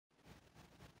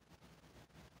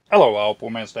Hello all, Poor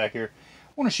Man Stack here.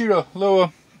 I want to shoot a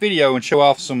little video and show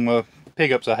off some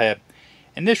pickups I had.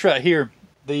 And this right here,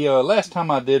 the last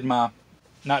time I did my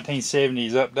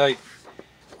 1970s update,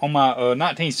 on my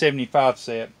 1975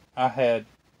 set,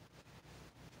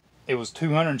 it was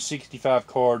 265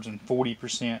 cards and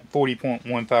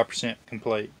 40.15%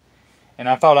 complete. And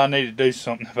I thought I needed to do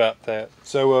something about that.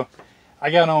 So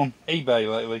I got on eBay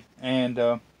lately, and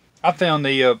I found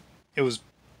it was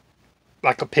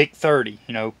like a pick 30,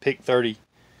 pick 30.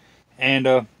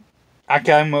 And I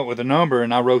came up with a number,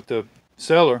 and I wrote the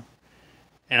seller,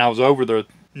 and I was over the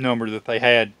number that they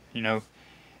had,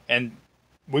 and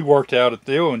we worked out a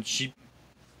deal, and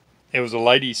it was a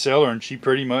lady seller, and she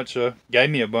pretty much gave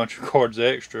me a bunch of cards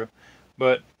extra,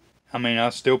 but I mean,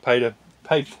 I still paid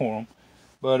for them,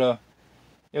 but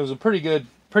it was a pretty good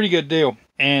deal,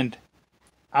 and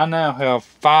I now have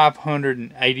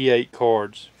 588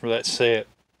 cards for that set.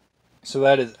 So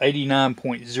that is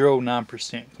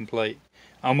 89.09% complete.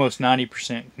 Almost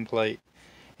 90% complete.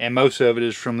 And most of it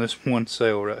is from this one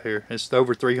sale right here. It's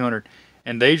over 300.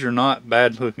 And these are not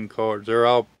bad looking cards. They're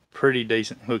all pretty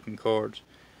decent looking cards.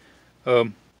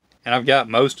 And I've got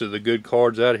most of the good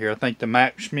cards out of here. I think the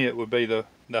Max Schmidt would be the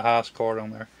highest card on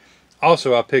there.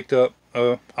 Also, I picked up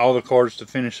all the cards to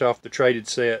finish off the traded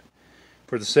set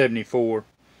for the 74.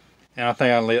 And I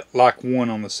think I like one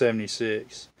on the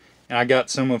 76. And I got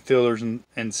some of fillers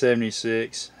in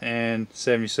 76 and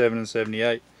 77 and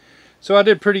 78. So I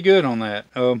did pretty good on that.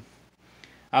 I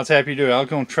was happy to do it. I was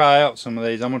going to try out some of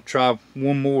these. I'm going to try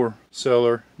one more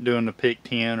seller doing the pick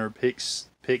 10 or pick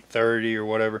 30 or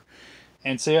whatever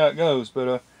and see how it goes.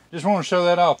 But just want to show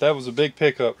that off. That was a big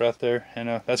pickup right there.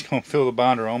 And that's going to fill the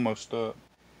binder almost up.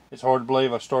 It's hard to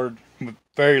believe I started with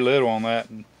very little on that,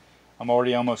 and I'm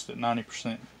already almost at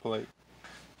 90% complete.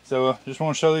 So just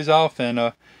want to show these off,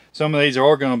 and some of these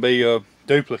are going to be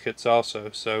duplicates also,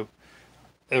 so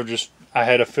I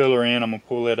had a filler in. I'm going to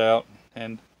pull it out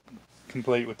and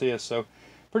complete with this, so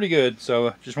pretty good.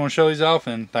 So just want to show these off,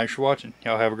 and thanks for watching.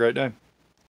 Y'all have a great day.